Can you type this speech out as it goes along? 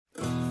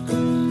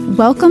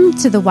Welcome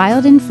to the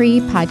Wild and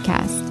Free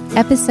podcast,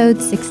 episode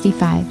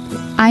 65.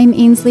 I'm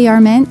Ainsley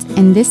Arment,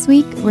 and this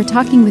week we're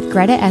talking with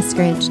Greta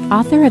Eskridge,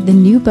 author of the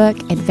new book,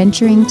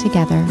 Adventuring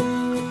Together.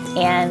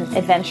 And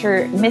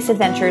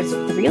misadventures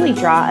really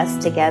draw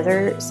us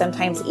together,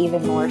 sometimes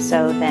even more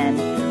so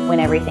than when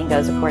everything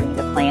goes according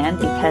to plan,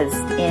 because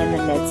in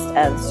the midst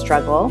of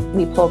struggle,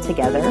 we pull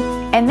together.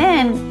 And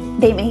then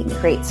they make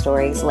great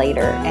stories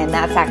later. And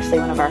that's actually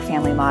one of our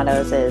family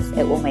mottos is,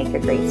 it will make a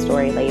great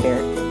story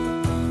later.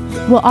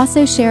 We'll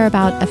also share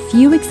about a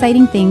few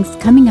exciting things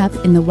coming up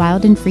in the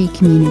Wild and Free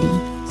community.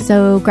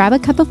 So grab a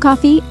cup of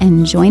coffee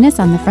and join us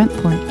on the front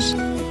porch.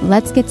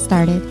 Let's get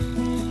started.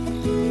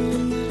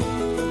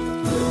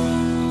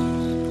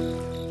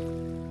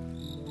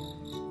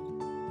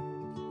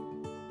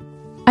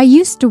 I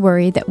used to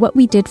worry that what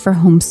we did for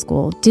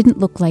homeschool didn't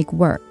look like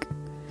work.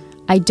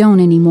 I don't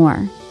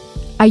anymore.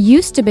 I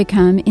used to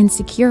become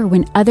insecure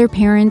when other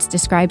parents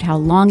described how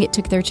long it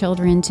took their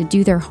children to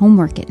do their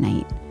homework at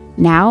night.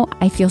 Now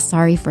I feel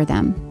sorry for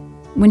them.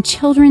 When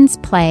children's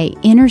play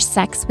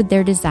intersects with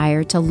their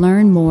desire to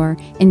learn more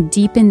and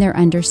deepen their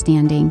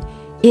understanding,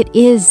 it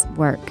is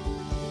work.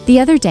 The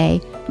other day,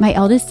 my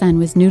eldest son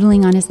was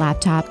noodling on his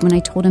laptop when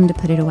I told him to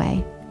put it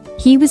away.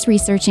 He was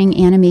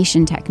researching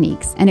animation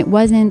techniques, and it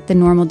wasn't the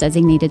normal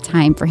designated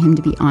time for him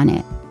to be on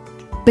it.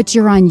 "But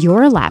you're on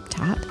your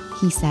laptop,"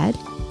 he said.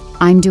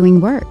 "I'm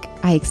doing work,"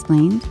 I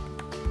explained.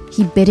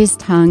 He bit his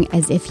tongue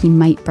as if he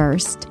might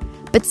burst.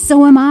 "But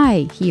so am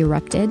I," he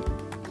erupted.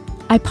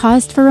 I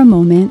paused for a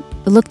moment,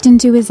 looked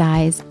into his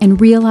eyes, and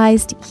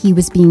realized he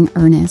was being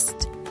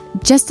earnest.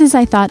 Just as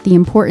I thought the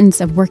importance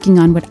of working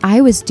on what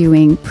I was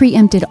doing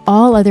preempted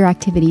all other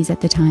activities at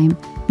the time,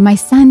 my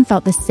son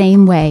felt the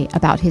same way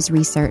about his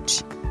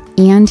research.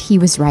 And he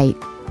was right.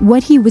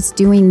 What he was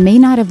doing may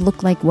not have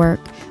looked like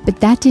work, but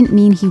that didn't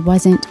mean he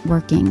wasn't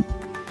working.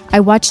 I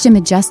watched him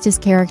adjust his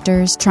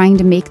characters, trying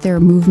to make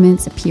their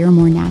movements appear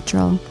more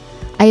natural.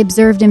 I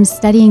observed him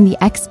studying the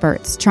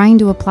experts, trying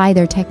to apply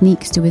their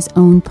techniques to his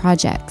own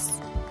projects.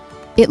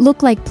 It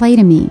looked like play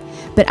to me,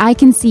 but I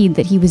concede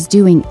that he was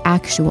doing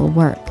actual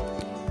work.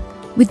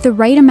 With the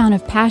right amount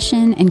of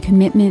passion and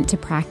commitment to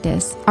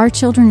practice, our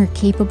children are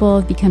capable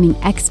of becoming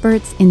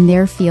experts in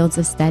their fields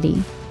of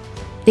study.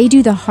 They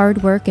do the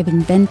hard work of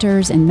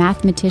inventors and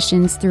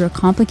mathematicians through a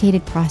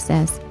complicated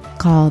process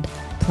called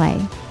play.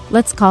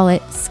 Let's call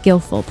it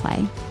skillful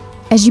play.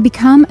 As you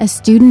become a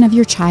student of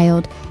your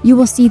child, you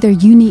will see their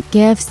unique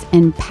gifts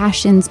and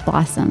passions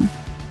blossom.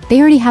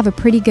 They already have a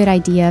pretty good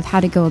idea of how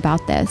to go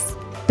about this,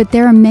 but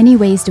there are many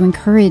ways to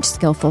encourage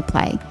skillful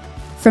play.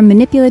 From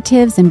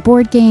manipulatives and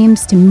board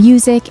games to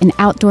music and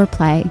outdoor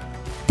play,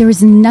 there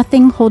is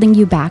nothing holding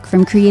you back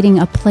from creating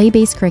a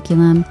play-based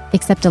curriculum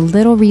except a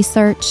little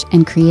research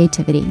and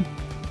creativity.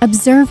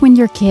 Observe when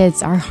your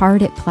kids are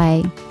hard at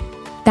play.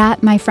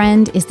 That, my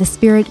friend, is the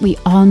spirit we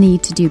all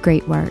need to do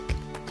great work.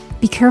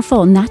 Be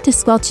careful not to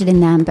squelch it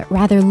in them, but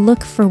rather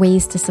look for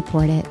ways to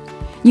support it.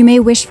 You may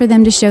wish for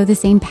them to show the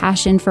same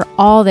passion for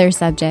all their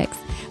subjects,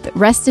 but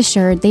rest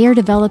assured they are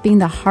developing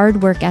the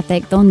hard work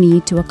ethic they'll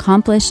need to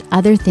accomplish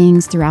other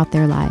things throughout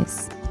their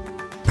lives.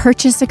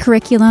 Purchase a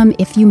curriculum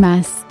if you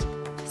must.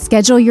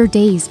 Schedule your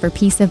days for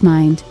peace of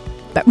mind.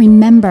 But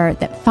remember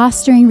that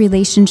fostering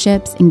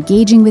relationships,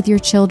 engaging with your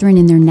children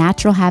in their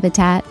natural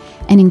habitat,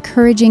 and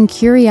encouraging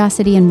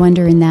curiosity and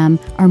wonder in them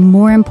are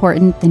more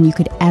important than you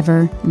could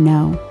ever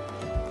know.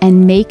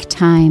 And make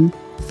time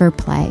for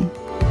play.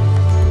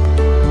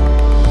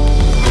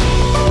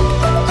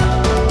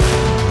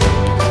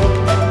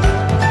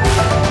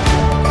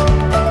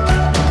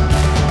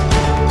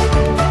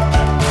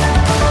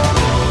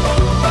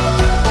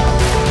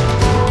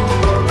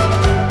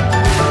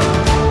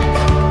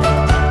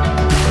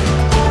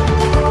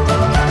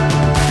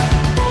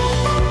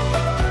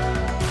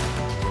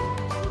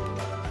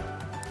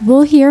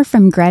 We'll hear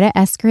from Greta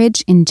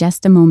Eskridge in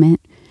just a moment.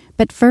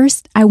 But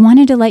first, I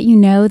wanted to let you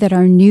know that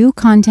our new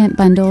content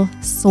bundle,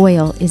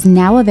 Soil, is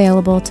now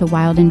available to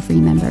Wild and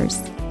Free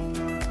members.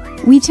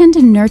 We tend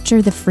to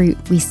nurture the fruit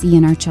we see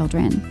in our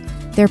children,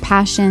 their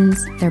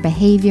passions, their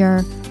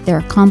behavior, their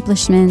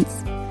accomplishments.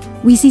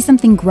 We see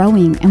something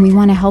growing and we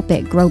want to help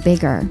it grow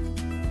bigger.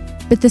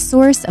 But the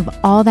source of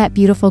all that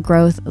beautiful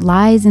growth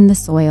lies in the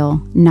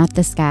soil, not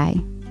the sky.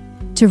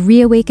 To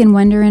reawaken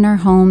wonder in our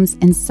homes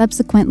and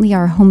subsequently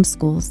our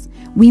homeschools,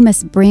 we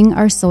must bring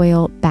our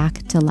soil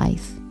back to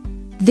life.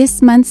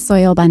 This month's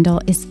Soil Bundle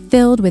is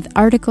filled with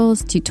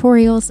articles,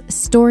 tutorials,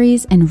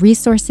 stories, and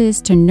resources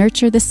to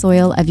nurture the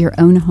soil of your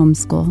own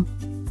homeschool.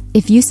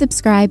 If you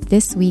subscribe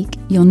this week,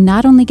 you'll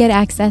not only get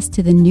access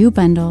to the new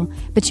bundle,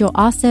 but you'll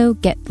also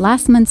get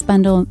last month's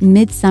bundle,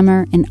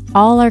 Midsummer, and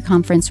all our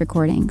conference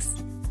recordings.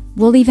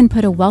 We'll even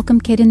put a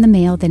welcome kit in the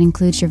mail that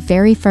includes your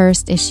very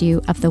first issue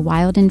of the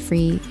Wild and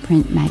Free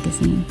print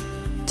magazine.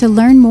 To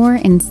learn more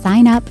and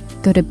sign up,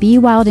 go to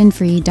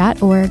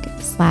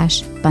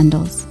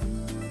bewildandfree.org/bundles.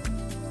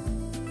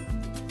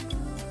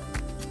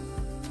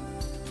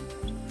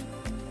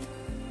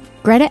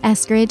 Greta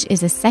Eskridge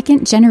is a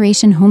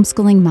second-generation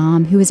homeschooling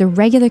mom who is a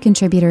regular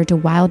contributor to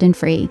Wild and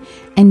Free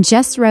and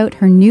just wrote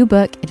her new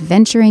book,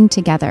 Adventuring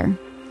Together.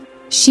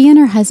 She and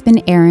her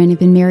husband, Aaron, have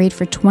been married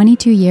for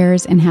 22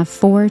 years and have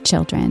 4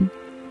 children.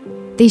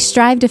 They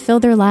strive to fill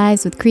their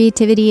lives with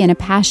creativity and a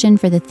passion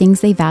for the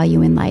things they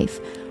value in life: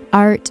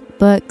 art,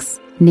 books,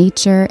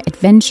 nature,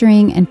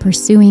 adventuring, and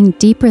pursuing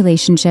deep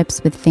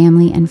relationships with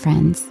family and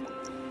friends.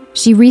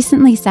 She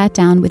recently sat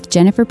down with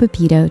Jennifer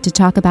Pepito to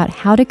talk about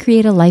how to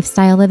create a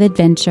lifestyle of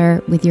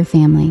adventure with your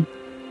family.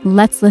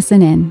 Let's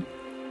listen in.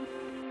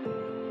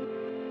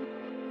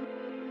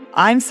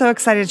 I'm so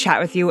excited to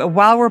chat with you.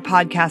 While we're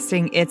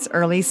podcasting, it's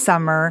early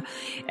summer.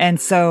 And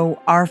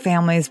so our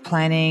family is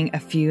planning a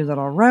few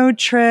little road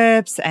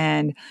trips,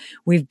 and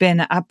we've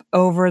been up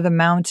over the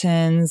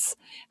mountains,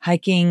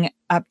 hiking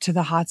up to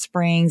the hot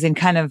springs, and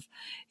kind of,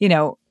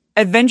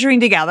 adventuring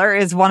together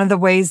is one of the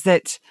ways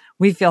that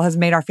we feel has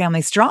made our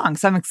family strong.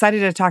 So I'm excited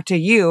to talk to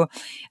you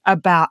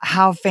about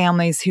how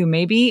families who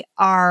maybe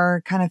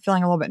are kind of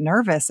feeling a little bit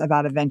nervous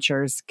about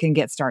adventures can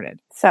get started.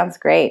 Sounds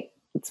great.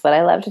 It's what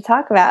I love to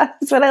talk about.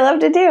 It's what I love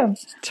to do.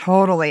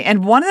 Totally.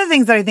 And one of the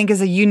things that I think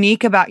is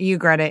unique about you,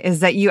 Greta, is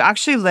that you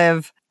actually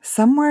live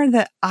somewhere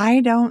that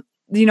I don't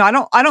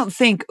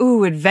think,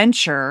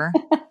 adventure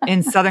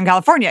in Southern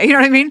California. You know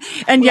what I mean?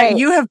 And yet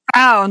you have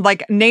found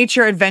like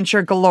nature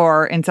adventure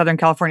galore in Southern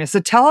California. So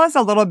tell us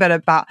a little bit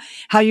about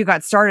how you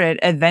got started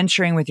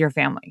adventuring with your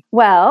family.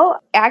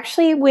 Well,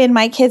 actually, when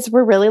my kids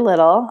were really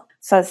little,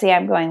 so see,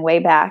 I'm going way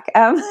back.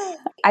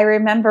 I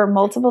remember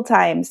multiple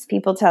times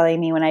people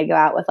telling me when I go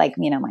out with my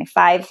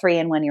 5, 3,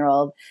 and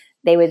 1-year-old,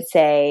 they would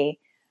say,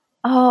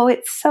 "Oh,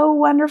 it's so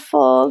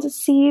wonderful to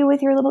see you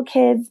with your little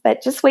kids,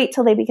 but just wait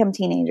till they become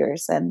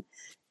teenagers and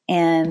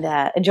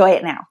enjoy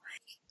it now."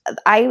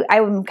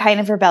 I'm kind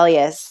of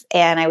rebellious,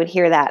 and I would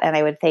hear that and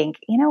I would think,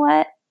 you know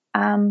what?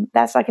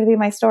 That's not going to be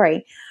my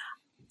story.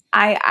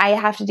 I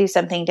have to do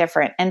something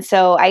different. And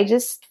so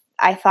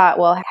I thought,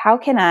 well, how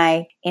can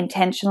I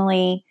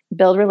intentionally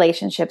build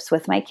relationships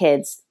with my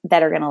kids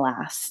that are going to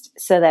last,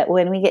 so that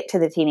when we get to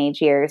the teenage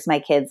years, my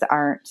kids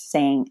aren't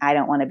saying, "I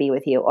don't want to be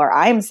with you," or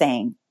I'm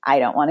saying, "I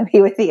don't want to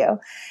be with you."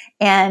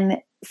 And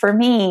for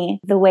me,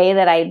 the way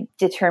that I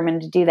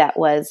determined to do that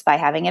was by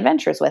having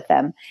adventures with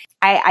them.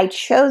 I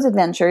chose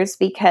adventures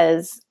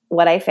because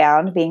what I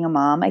found being a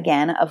mom,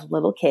 again, of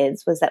little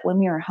kids, was that when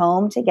we were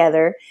home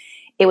together,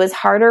 it was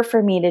harder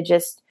for me to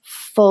just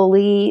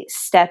fully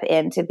step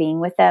into being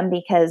with them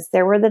because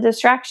there were the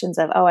distractions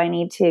of, I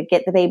need to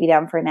get the baby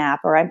down for a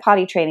nap, or I'm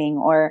potty training,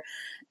 or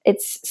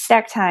it's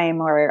snack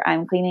time, or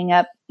I'm cleaning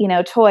up,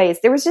 toys.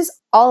 There was just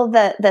all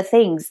the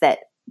things that,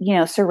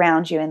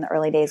 surround you in the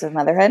early days of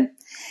motherhood.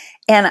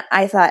 And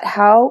I thought,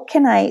 how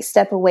can I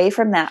step away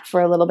from that for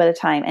a little bit of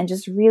time and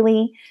just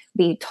really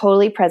be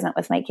totally present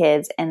with my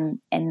kids and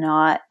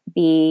not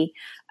be,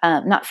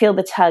 not feel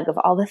the tug of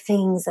all the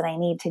things that I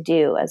need to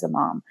do as a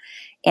mom.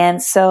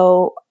 And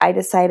so I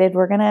decided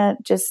we're going to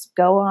just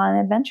go on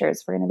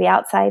adventures. We're going to be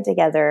outside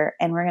together,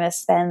 and we're going to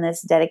spend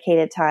this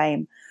dedicated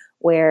time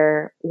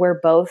where we're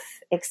both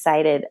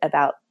excited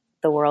about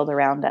the world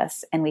around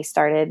us. And we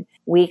started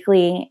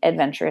weekly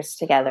adventures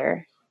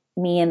together,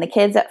 me and the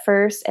kids at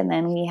first, and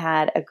then we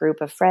had a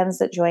group of friends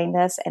that joined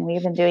us, and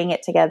we've been doing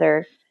it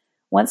together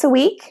once a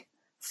week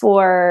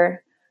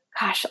for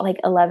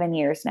 11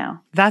 years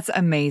now. That's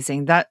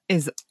amazing. That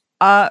is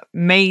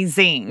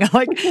amazing.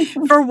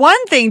 For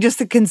one thing, just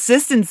the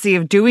consistency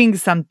of doing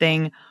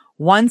something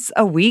once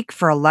a week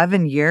for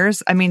 11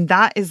 years. I mean,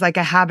 that is like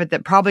a habit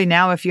that probably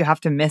now, if you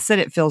have to miss it,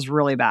 it feels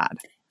really bad.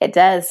 It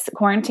does.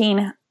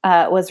 Quarantine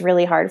was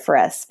really hard for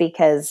us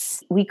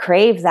because we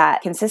crave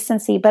that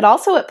consistency, but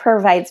also it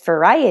provides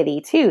variety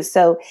too.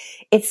 So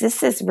it's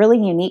this really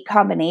unique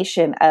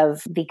combination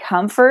of the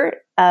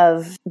comfort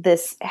of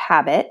this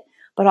habit,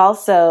 but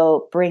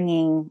also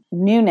bringing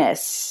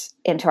newness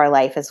into our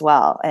life as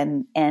well.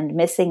 And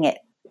missing it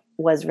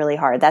was really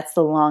hard. That's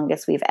the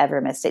longest we've ever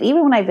missed it.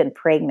 Even when I've been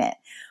pregnant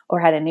or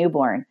had a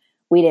newborn,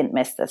 we didn't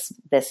miss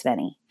this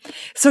many.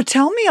 So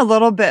tell me a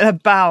little bit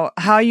about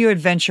how you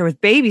adventure with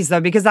babies, though,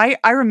 because I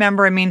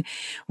remember,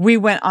 we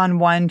went on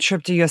one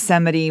trip to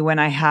Yosemite when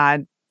I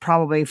had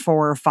probably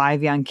 4 or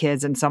 5 young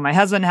kids. And so my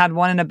husband had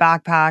one in a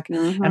backpack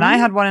and I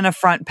had one in a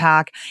front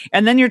pack.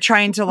 And then you're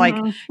trying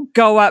to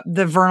go up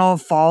the Vernal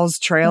Falls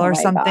Trail or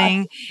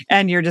something,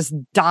 and you're just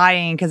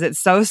dying because it's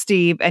so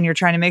steep, and you're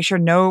trying to make sure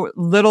no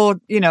little,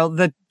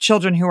 the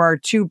children who are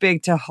too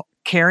big to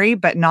carry,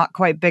 but not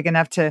quite big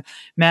enough to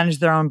manage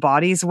their own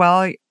bodies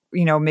well,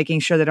 making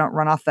sure they don't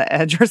run off the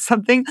edge or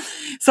something.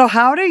 So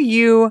how did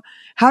you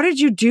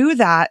do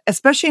that,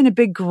 especially in a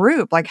big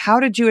group? Like, how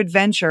did you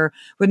adventure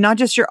with not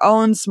just your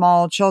own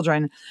small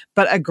children,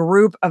 but a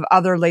group of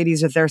other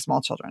ladies with their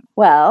small children?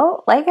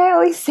 Well, like I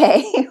always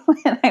say when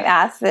I'm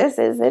asked this,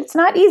 it's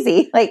not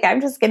easy.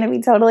 I'm just going to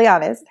be totally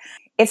honest.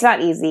 It's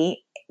not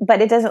easy, but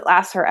it doesn't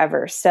last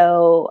forever.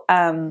 So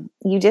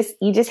you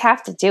just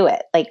have to do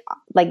it.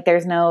 Like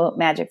there's no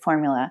magic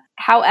formula.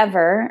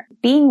 However,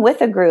 being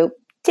with a group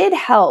did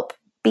help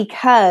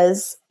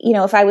because,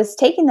 if I was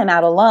taking them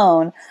out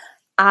alone,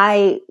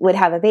 I would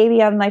have a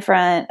baby on my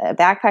front, a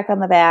backpack on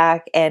the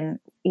back, and,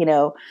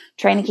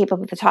 trying to keep up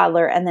with the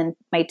toddler. And then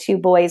my two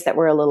boys that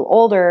were a little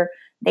older,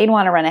 they'd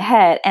want to run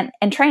ahead,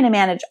 and trying to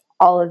manage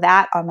all of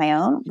that on my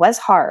own was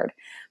hard.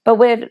 But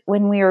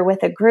when we were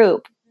with a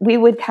group, we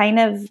would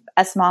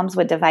us moms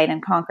would divide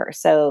and conquer.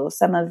 So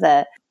some of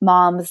the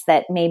moms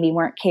that maybe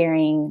weren't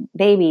carrying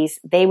babies,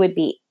 they would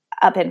be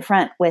up in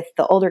front with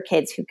the older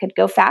kids who could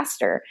go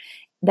faster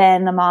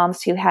than the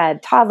moms who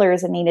had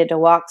toddlers and needed to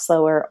walk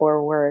slower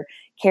or were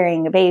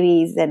carrying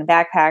babies and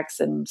backpacks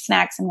and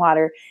snacks and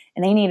water,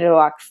 and they needed to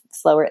walk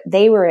slower.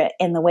 They were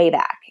in the way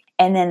back.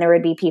 And then there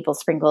would be people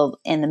sprinkled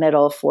in the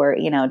middle for,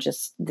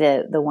 just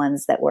the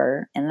ones that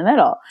were in the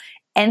middle.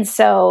 And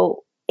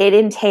so it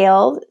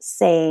entailed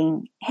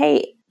saying,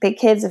 hey, big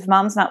kids, if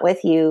mom's not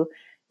with you,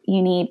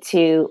 you need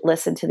to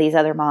listen to these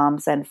other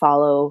moms and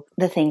follow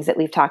the things that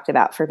we've talked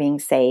about for being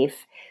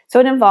safe. So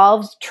it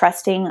involved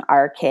trusting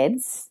our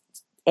kids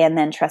and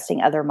then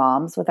trusting other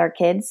moms with our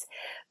kids.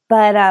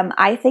 But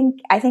I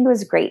think it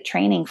was great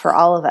training for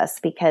all of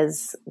us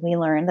because we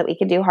learned that we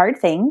could do hard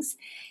things,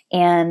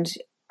 and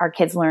our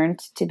kids learned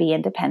to be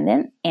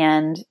independent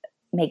and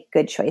make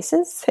good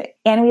choices.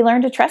 And we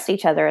learned to trust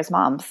each other as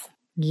moms.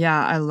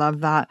 Yeah, I love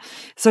that.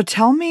 So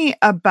tell me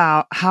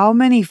about how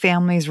many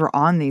families were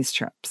on these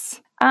trips.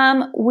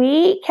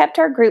 We kept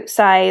our group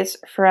size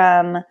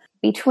from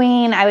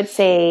between, I would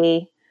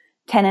say,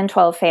 10 and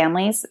 12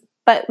 families,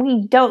 but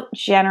we don't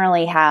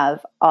generally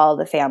have all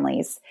the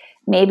families.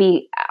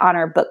 Maybe on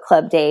our book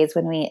club days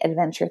when we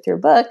adventure through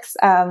books,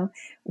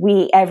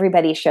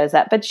 everybody shows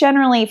up. But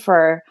generally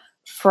for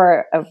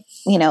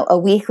a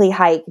weekly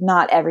hike,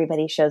 not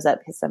everybody shows up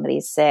because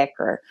somebody's sick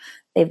or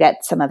they've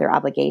got some other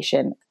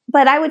obligation.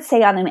 But I would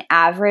say on an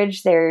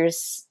average,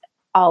 there's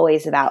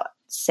always about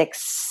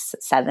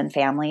 6-7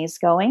 families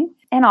going.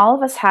 And all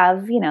of us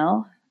have,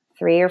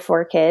 3 or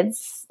 4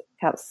 kids.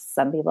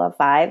 Some people have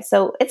 5.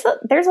 So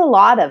there's a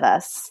lot of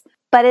us,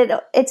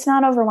 but it's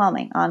not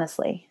overwhelming,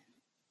 honestly.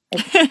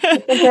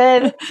 It's a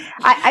good.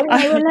 I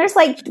mean,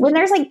 when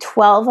there's like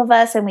 12 of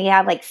us and we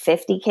have like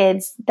 50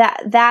 kids,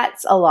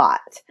 that's a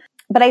lot.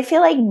 But I feel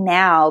like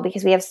now,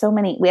 because we have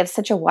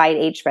such a wide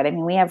age spread. I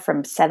mean, we have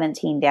from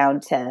 17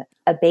 down to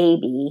a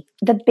baby.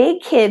 The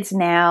big kids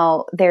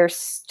now, they're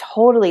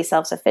totally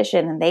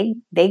self-sufficient and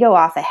they go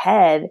off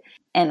ahead,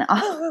 and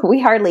we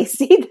hardly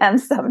see them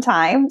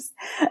sometimes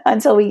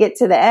until we get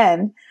to the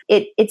end.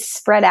 It's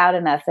spread out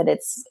enough that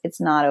it's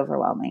not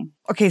overwhelming.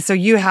 Okay, so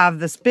you have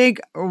this big,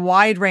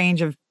 wide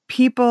range of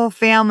people,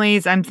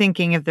 families. I'm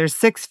thinking if there's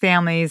 6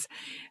 families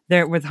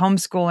there with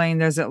homeschooling,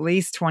 there's at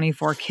least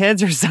 24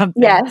 kids or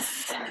something.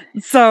 Yes.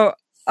 So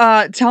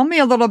tell me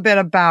a little bit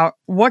about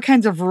what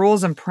kinds of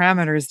rules and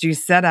parameters do you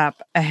set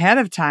up ahead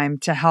of time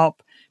to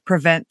help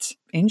prevent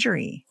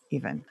injury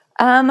even?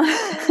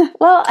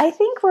 Well, I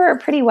think we're a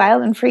pretty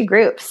wild and free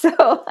group. So,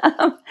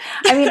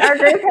 our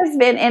group has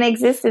been in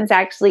existence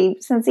actually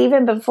since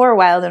even before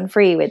Wild and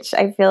Free, which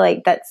I feel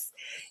like that's,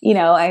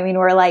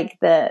 we're like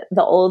the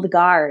old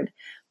guard.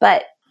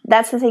 But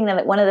that's the thing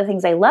that one of the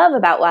things I love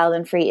about Wild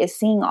and Free is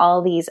seeing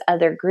all these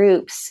other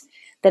groups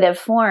that have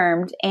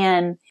formed,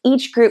 and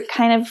each group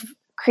kind of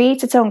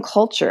creates its own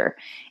culture.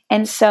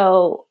 And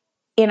so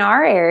in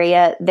our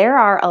area, there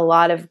are a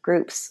lot of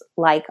groups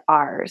like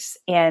ours,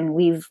 and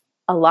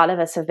a lot of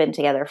us have been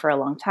together for a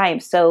long time.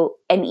 So,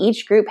 and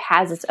each group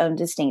has its own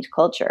distinct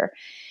culture.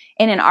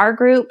 And in our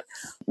group,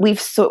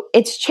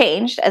 it's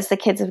changed as the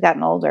kids have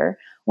gotten older.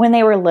 When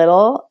they were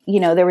little,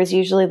 there was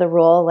usually the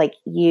rule, like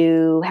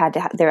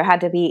there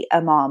had to be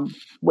a mom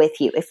with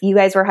you. If you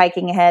guys were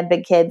hiking ahead,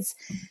 big kids,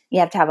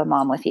 you have to have a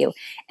mom with you.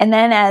 And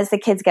then as the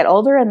kids get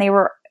older and they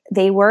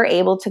were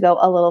able to go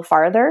a little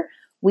farther,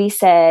 we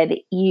said,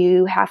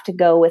 you have to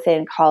go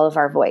within call of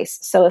our voice.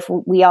 So if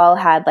we all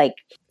had like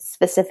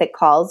specific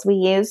calls we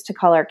use to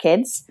call our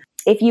kids,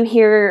 if you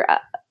hear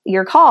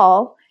your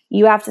call,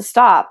 you have to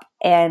stop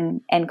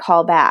and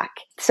call back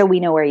so we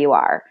know where you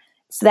are.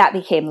 So that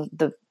became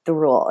the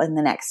rule in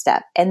the next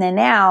step. And then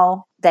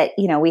now that,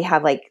 we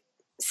have like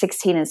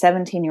 16 and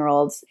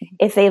 17-year-olds,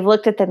 if they've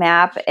looked at the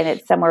map and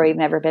it's somewhere we've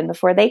never been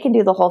before, they can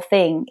do the whole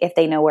thing if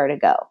they know where to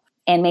go.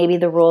 And maybe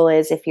the rule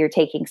is if you're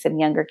taking some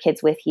younger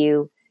kids with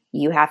you,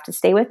 you have to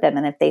stay with them.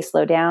 And if they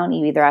slow down,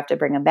 you either have to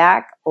bring them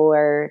back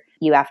or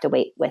you have to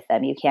wait with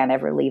them. You can't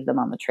ever leave them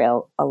on the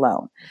trail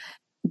alone.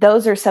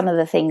 Those are some of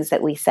the things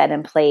that we set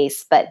in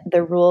place, but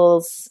the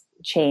rules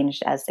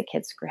changed as the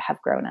kids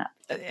have grown up.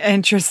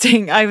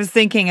 Interesting. I was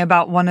thinking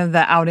about one of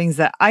the outings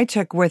that I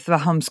took with the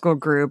homeschool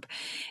group,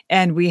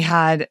 and we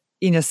had,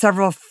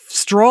 several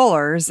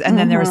strollers, and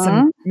then there was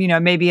some,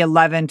 maybe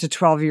 11 to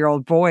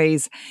 12-year-old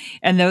boys,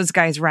 and those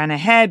guys ran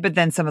ahead, but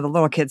then some of the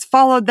little kids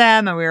followed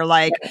them, and we were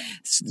like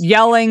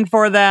yelling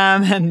for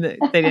them, and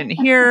they didn't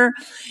hear.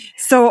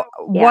 So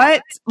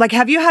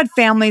have you had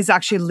families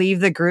actually leave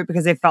the group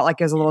because they felt like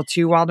it was a little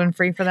too wild and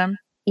free for them?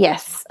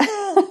 Yes.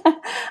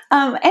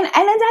 And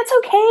that's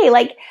okay.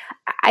 Like,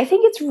 I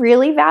think it's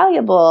really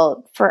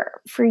valuable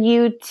for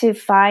you to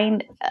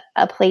find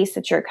a place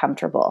that you're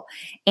comfortable.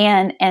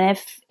 And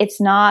if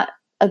it's not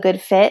a good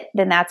fit,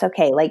 then that's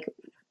okay. Like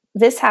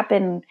this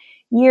happened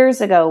years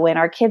ago when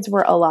our kids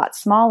were a lot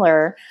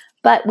smaller,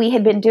 but we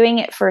had been doing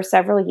it for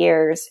several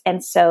years.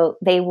 And so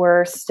they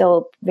were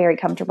still very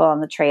comfortable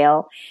on the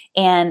trail.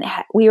 And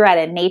we were at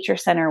a nature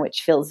center,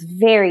 which feels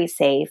very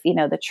safe. You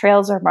know, the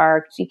trails are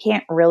marked. You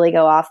can't really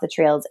go off the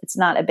trails. It's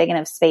not a big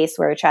enough space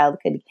where a child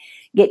could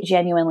get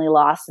genuinely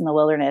lost in the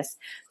wilderness.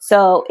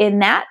 So in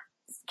that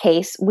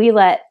case, we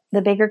let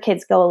the bigger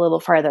kids go a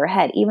little farther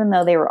ahead, even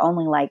though they were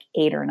only like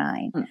 8 or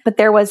 9. But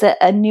there was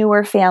a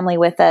newer family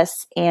with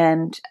us,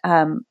 and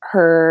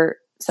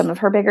some of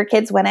her bigger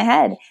kids went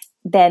ahead.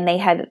 Then they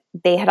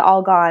had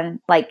all gone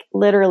like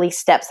literally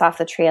steps off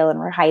the trail and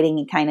were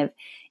hiding kind of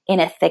in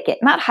a thicket,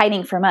 not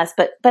hiding from us,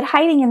 but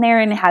hiding in there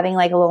and having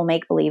like a little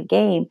make-believe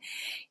game.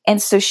 And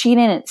so she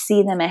didn't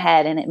see them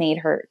ahead, and it made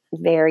her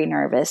very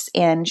nervous.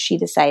 And she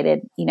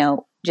decided,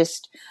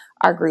 just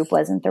our group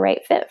wasn't the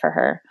right fit for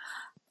her.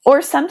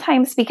 Or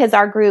sometimes because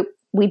our group,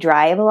 we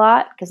drive a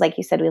lot, because like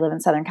you said, we live in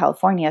Southern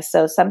California.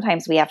 So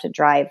sometimes we have to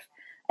drive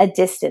a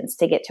distance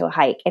to get to a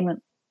hike. And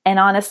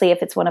honestly,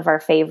 if it's one of our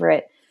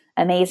favorite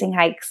amazing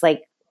hikes,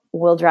 like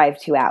we'll drive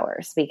 2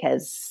 hours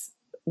because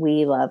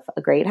we love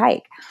a great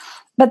hike.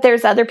 But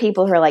there's other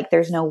people who are like,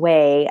 there's no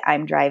way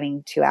I'm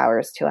driving 2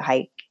 hours to a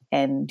hike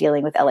and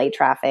dealing with LA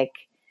traffic.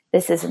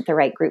 This isn't the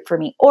right group for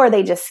me. Or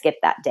they just skip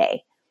that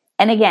day.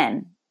 And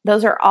again,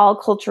 those are all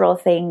cultural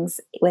things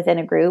within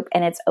a group,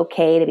 and it's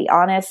okay to be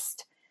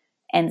honest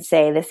and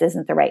say this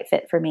isn't the right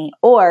fit for me,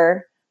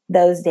 or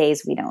those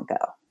days we don't go.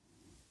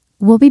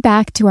 We'll be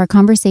back to our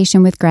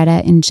conversation with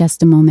Greta in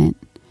just a moment,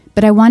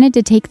 but I wanted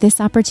to take this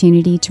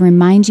opportunity to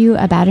remind you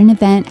about an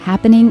event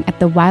happening at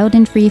the Wild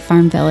and Free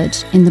Farm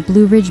Village in the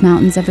Blue Ridge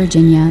Mountains of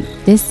Virginia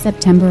this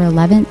September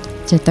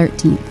 11th to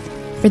 13th.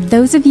 For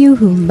those of you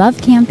who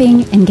love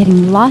camping and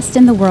getting lost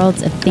in the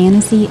worlds of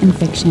fantasy and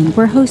fiction,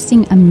 we're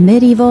hosting a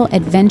medieval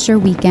adventure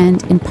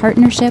weekend in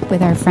partnership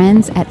with our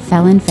friends at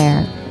Felon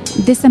Fair.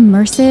 This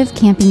immersive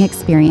camping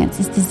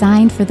experience is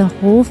designed for the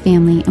whole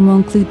family and will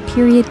include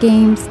period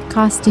games,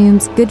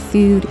 costumes, good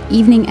food,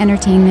 evening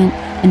entertainment,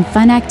 and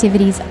fun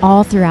activities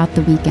all throughout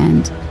the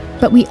weekend.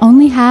 But we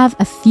only have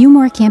a few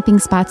more camping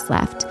spots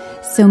left,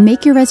 so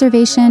make your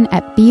reservation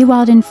at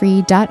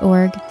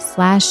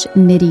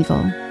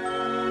bewildandfree.org/medieval.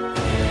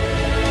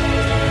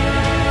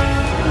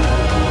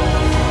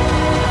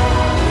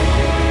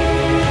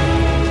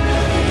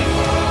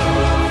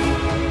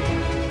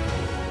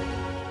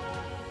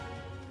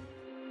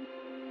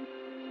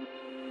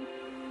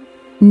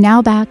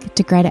 Now back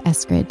to Greta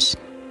Eskridge.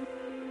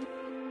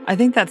 I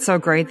think that's so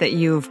great that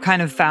you've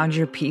kind of found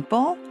your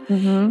people.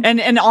 Mm-hmm.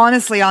 And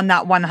honestly, on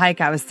that one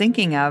hike I was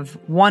thinking of,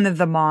 one of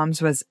the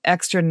moms was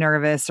extra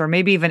nervous or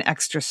maybe even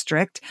extra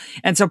strict.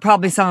 And so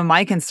probably some of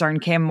my concern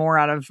came more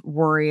out of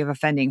worry of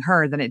offending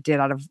her than it did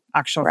out of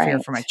actual fear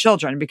for my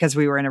children, because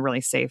we were in a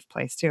really safe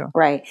place too.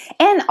 Right.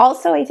 And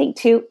also I think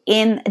too,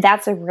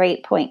 that's a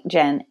great point,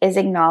 Jen, is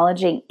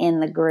acknowledging in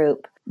the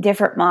group,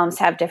 different moms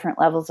have different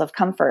levels of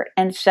comfort.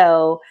 And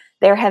so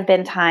there have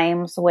been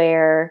times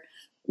where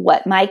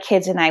what my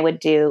kids and I would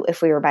do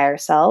if we were by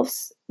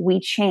ourselves,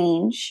 we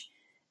change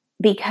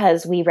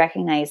because we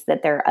recognize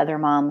that there are other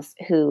moms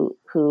who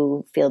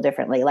feel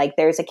differently. Like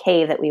there's a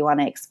cave that we want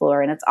to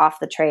explore and it's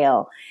off the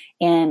trail.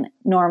 And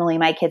normally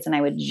my kids and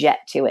I would jet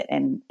to it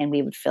and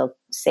we would feel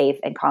safe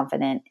and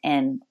confident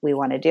and we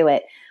want to do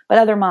it. But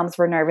other moms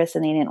were nervous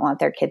and they didn't want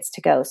their kids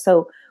to go.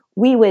 So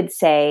we would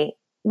say,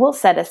 we'll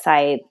set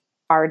aside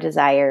our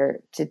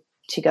desire to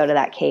go to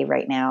that cave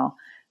right now,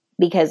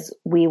 because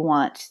we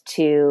want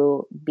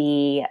to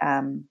be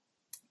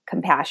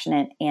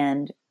compassionate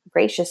and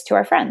gracious to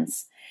our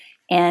friends.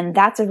 And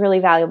that's a really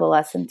valuable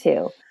lesson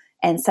too.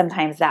 And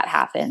sometimes that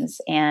happens.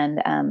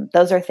 And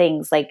those are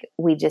things like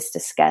we just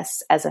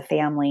discuss as a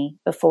family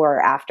before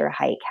or after a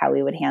hike, how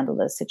we would handle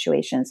those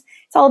situations.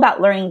 It's all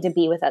about learning to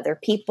be with other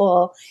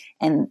people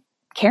and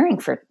caring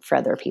for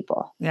other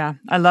people. Yeah,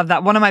 I love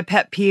that. One of my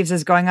pet peeves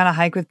is going on a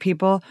hike with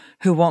people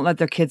who won't let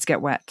their kids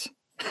get wet.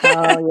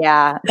 Oh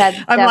yeah, that's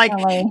I'm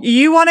definitely... like,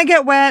 you want to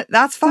get wet?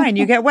 That's fine.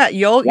 You get wet.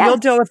 You'll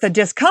deal with the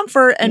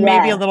discomfort and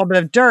maybe a little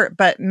bit of dirt.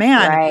 But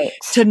man,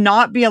 to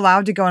not be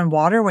allowed to go in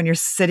water when you're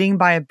sitting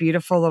by a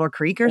beautiful little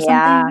creek or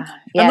something,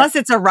 unless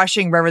it's a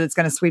rushing river that's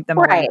going to sweep them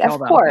away. Right, of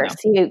course,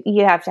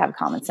 you have to have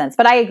common sense.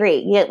 But I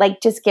agree.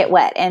 Just get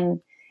wet and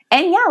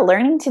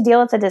learning to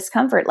deal with the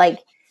discomfort, like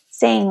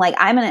saying like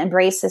I'm going to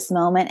embrace this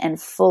moment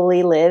and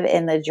fully live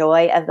in the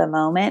joy of the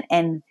moment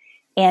and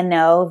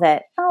know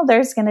that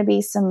there's going to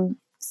be some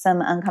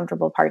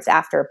uncomfortable parts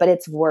after, but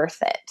it's worth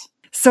it.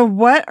 So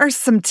what are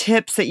some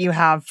tips that you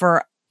have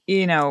for,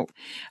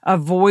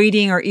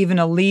 avoiding or even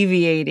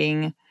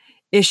alleviating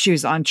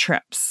issues on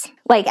trips?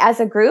 Like as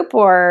a group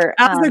or?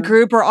 As a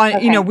group or on,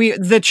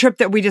 the trip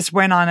that we just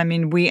went on, I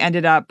mean, we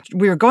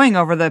were going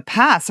over the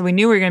pass. So we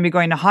knew we were going to be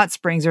going to Hot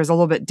Springs. It was a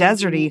little bit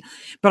deserty,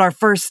 but our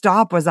first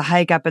stop was a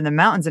hike up in the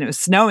mountains and it was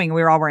snowing.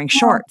 We were all wearing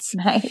shorts.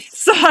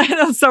 Nice.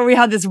 So we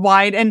had this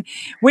wide and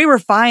we were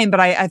fine, but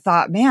I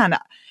thought, man,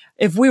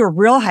 if we were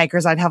real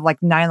hikers, I'd have like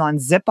nylon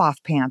zip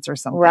off pants or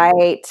something.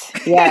 Right.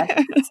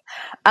 Yes.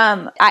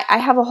 I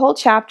have a whole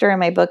chapter in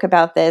my book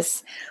about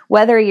this,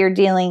 whether you're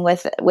dealing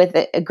with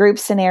a group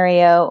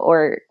scenario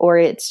or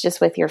it's just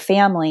with your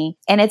family.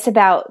 And it's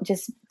about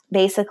just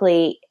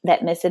basically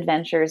that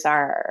misadventures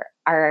are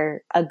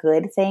a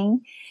good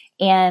thing.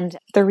 And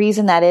the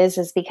reason that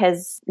is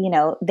because,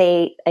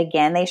 they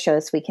show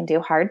us we can do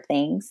hard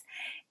things.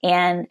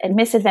 And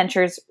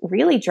misadventures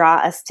really draw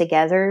us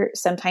together,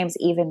 sometimes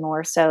even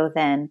more so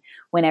than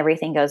when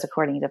everything goes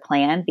according to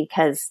plan,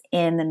 because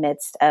in the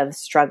midst of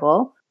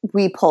struggle,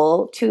 we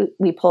pull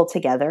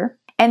together.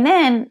 And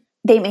then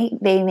they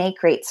make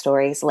great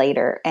stories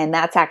later. And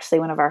that's actually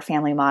one of our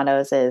family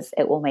mottos is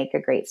it will make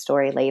a great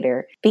story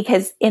later.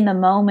 Because in the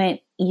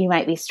moment, you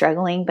might be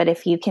struggling, but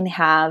if you can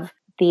have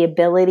the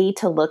ability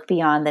to look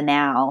beyond the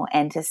now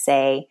and to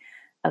say,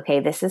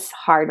 okay, this is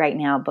hard right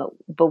now, but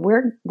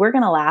we're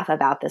going to laugh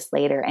about this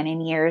later. And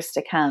in years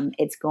to come,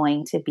 it's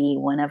going to be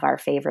one of our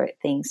favorite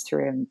things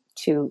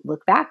to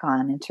look back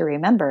on and to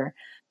remember.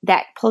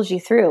 That pulls you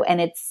through. And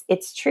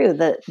it's true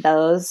that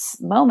those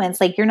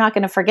moments, like you're not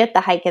going to forget the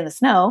hike in the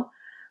snow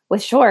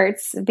with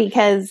shorts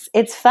because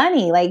it's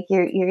funny. Like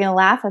you're going to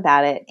laugh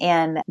about it.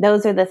 And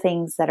those are the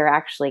things that are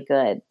actually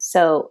good.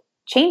 So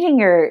shifting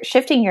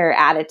your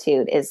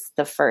attitude is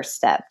the first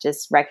step,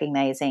 just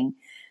recognizing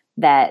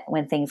that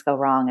when things go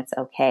wrong, it's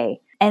okay.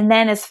 And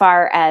then as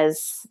far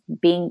as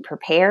being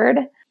prepared,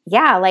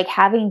 like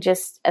having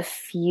just a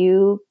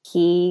few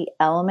key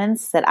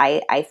elements that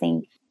I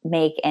think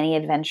make any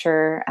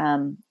adventure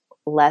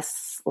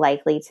less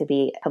likely to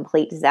be a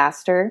complete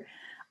disaster.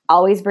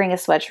 Always bring a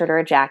sweatshirt or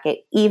a jacket,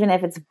 even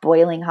if it's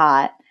boiling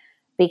hot,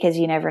 because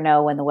you never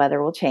know when the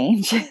weather will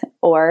change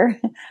or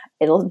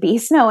it'll be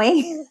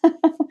snowing.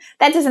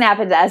 That doesn't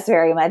happen to us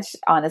very much,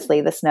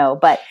 honestly, the snow,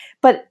 but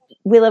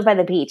we live by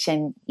the beach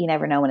and you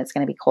never know when it's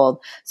going to be cold.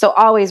 So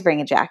always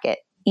bring a jacket,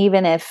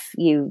 even if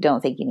you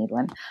don't think you need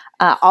one.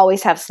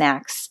 Always have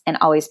snacks and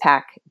always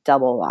pack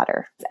double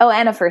water. Oh,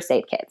 and a first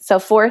aid kit. So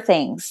 4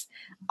 things.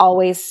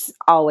 Always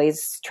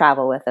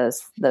travel with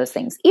those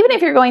things. Even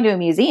if you're going to a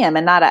museum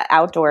and not an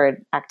outdoor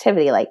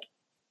activity, like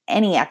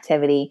any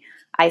activity,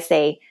 I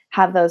say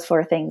have those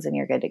 4 things and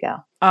you're good to go.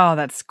 Oh,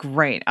 that's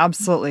great.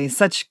 Absolutely.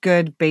 Such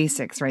good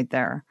basics right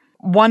there.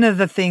 One of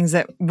the things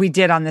that we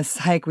did on this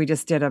hike we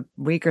just did a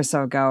week or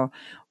so ago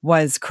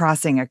was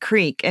crossing a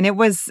creek. And it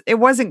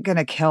wasn't going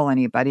to kill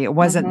anybody. It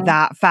wasn't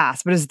that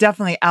fast, but it's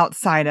definitely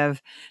outside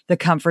of the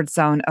comfort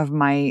zone of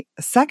my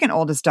second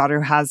oldest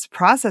daughter who has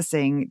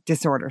processing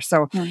disorder.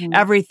 So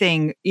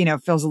everything,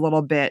 feels a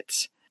little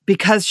bit,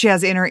 because she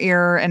has inner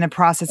ear and a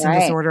processing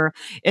disorder,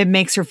 it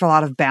makes her feel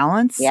out of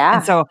balance. Yeah.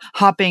 And so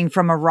hopping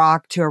from a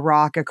rock to a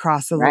rock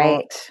across a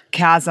little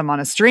chasm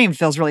on a stream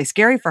feels really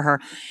scary for her.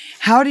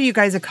 How do you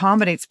guys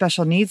accommodate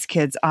special needs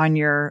kids on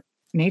your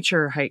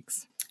nature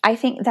hikes? I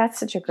think that's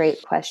such a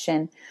great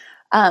question.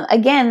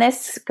 Again,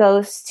 this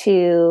goes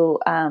to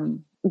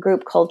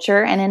group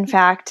culture. And in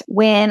fact,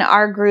 when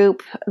our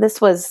group, this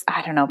was,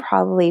 I don't know,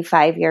 probably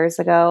 5 years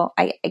ago,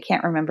 I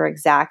can't remember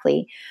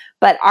exactly,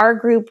 but our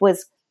group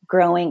was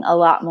growing a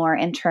lot more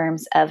in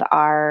terms of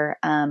our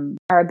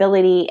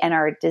ability and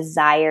our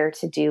desire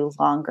to do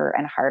longer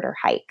and harder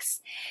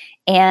hikes.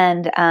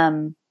 And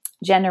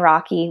Jen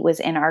Naraki was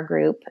in our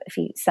group.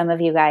 Some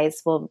of you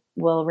guys will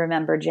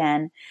remember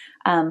Jen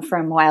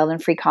from Wild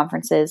and Free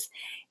conferences.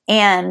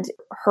 And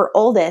her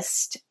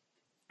oldest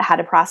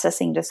had a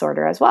processing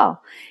disorder as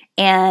well.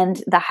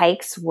 And the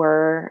hikes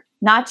were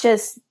not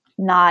just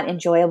not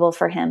enjoyable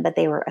for him, but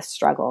they were a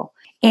struggle.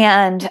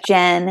 And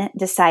Jen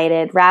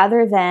decided,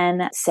 rather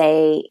than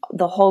say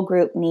the whole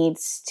group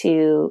needs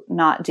to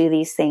not do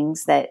these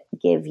things that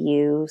give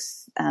you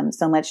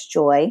so much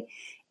joy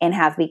and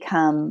have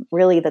become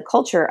really the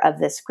culture of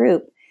this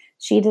group,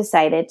 she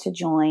decided to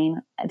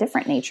join a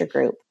different nature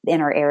group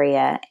in our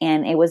area.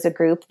 And it was a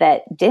group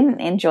that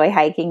didn't enjoy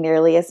hiking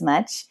nearly as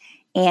much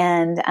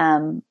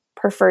and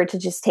preferred to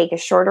just take a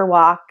shorter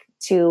walk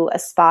to a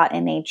spot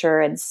in nature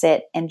and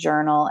sit and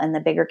journal. And the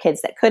bigger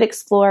kids that could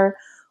explore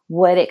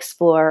would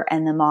explore,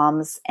 and the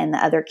moms and the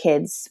other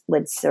kids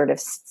would sort of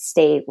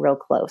stay real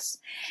close.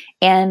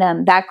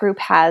 And that group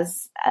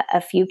has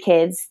a few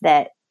kids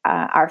that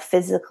are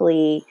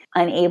physically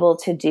unable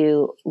to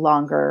do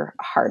longer,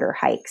 harder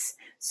hikes.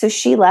 So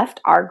she left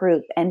our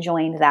group and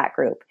joined that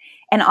group.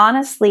 And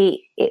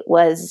honestly, it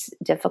was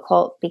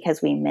difficult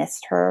because we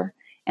missed her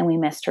and we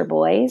missed her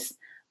boys,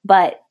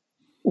 but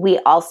we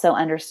also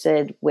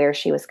understood where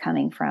she was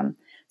coming from.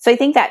 So I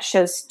think that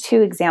shows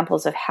 2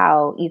 examples of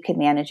how you could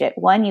manage it.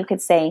 One, you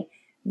could say,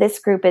 this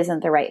group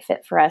isn't the right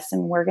fit for us,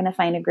 and we're going to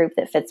find a group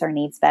that fits our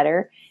needs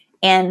better.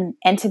 And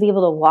to be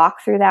able to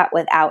walk through that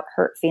without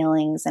hurt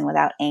feelings and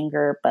without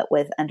anger, but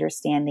with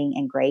understanding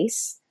and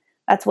grace.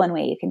 That's one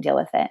way you can deal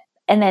with it.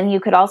 And then you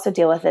could also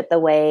deal with it the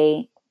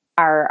way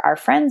our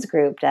friends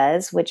group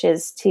does, which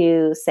is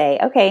to say,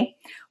 okay,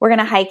 we're going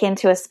to hike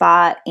into a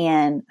spot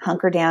and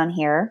hunker down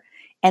here.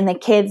 And the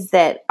kids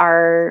that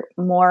are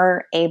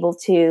more able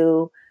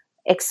to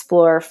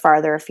explore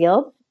farther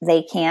afield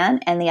they can.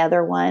 And the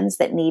other ones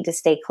that need to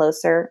stay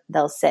closer,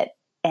 they'll sit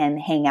and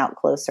hang out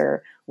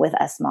closer with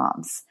us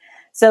moms.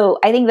 So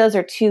I think those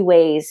are two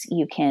ways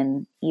you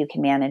can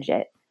manage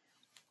it.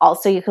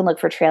 Also, you can look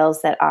for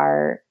trails that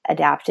are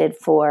adapted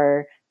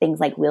for things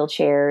like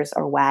wheelchairs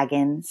or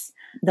wagons.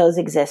 Those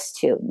exist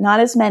too. Not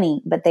as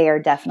many, but they are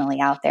definitely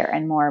out there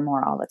and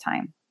more all the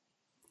time.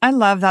 I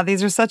love that.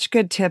 These are such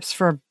good tips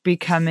for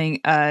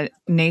becoming a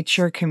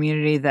nature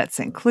community that's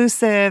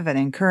inclusive and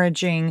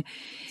encouraging.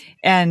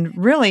 And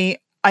really,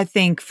 I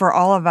think for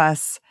all of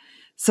us,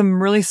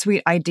 some really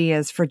sweet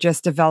ideas for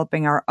just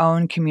developing our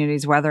own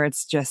communities, whether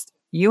it's just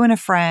you and a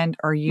friend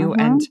or you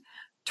and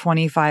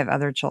 25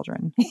 other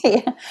children.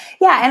 Yeah.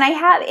 And I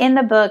have in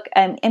the book,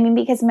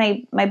 because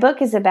my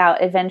book is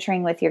about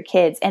adventuring with your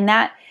kids. And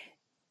that,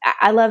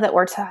 I love that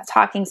we're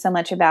talking so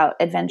much about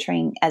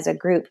adventuring as a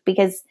group,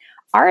 because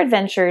our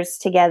adventures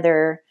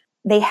together,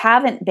 they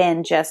haven't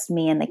been just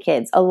me and the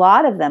kids. A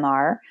lot of them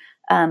are,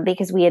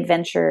 because we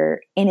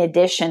adventure in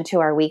addition to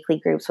our weekly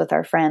groups with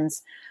our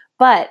friends,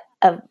 but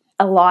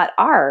a lot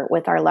are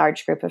with our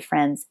large group of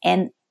friends.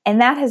 And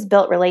that has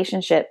built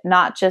relationship,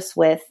 not just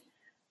with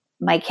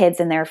my kids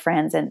and their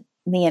friends and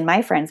me and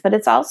my friends, but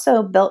it's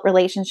also built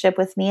relationship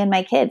with me and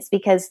my kids,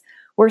 because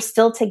we're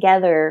still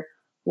together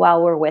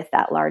while we're with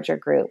that larger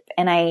group.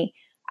 And I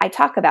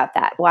talk about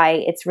that, why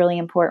it's really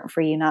important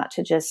for you not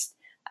to just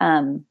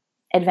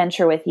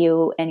adventure with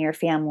you and your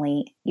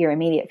family, your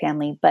immediate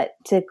family, but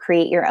to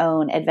create your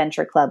own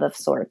adventure club of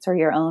sorts, or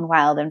your own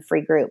wild and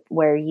free group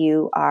where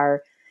you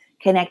are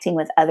connecting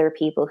with other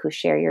people who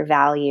share your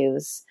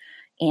values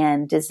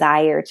and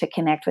desire to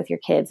connect with your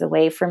kids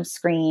away from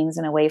screens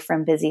and away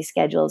from busy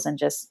schedules, and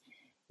just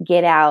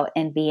get out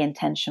and be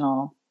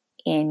intentional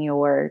in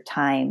your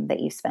time that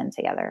you spend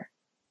together.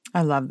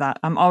 I love that.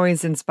 I'm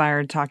always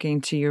inspired talking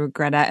to you,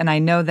 Greta. And I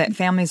know that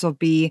families will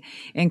be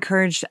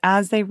encouraged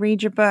as they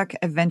read your book,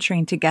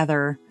 Adventuring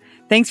Together.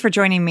 Thanks for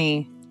joining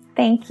me.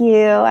 Thank you.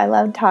 I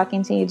love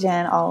talking to you,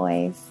 Jen,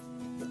 always.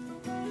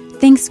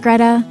 Thanks,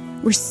 Greta.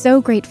 We're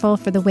so grateful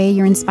for the way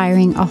you're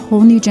inspiring a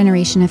whole new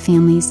generation of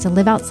families to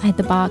live outside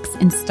the box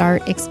and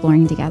start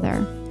exploring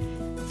together.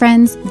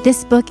 Friends,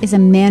 this book is a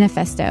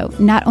manifesto,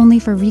 not only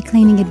for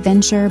reclaiming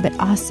adventure, but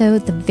also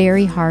the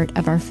very heart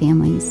of our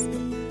families.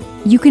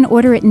 You can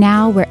order it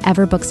now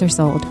wherever books are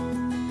sold.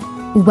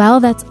 Well,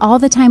 that's all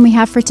the time we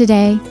have for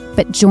today,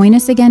 but join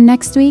us again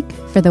next week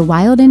for the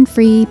Wild and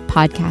Free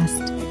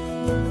podcast.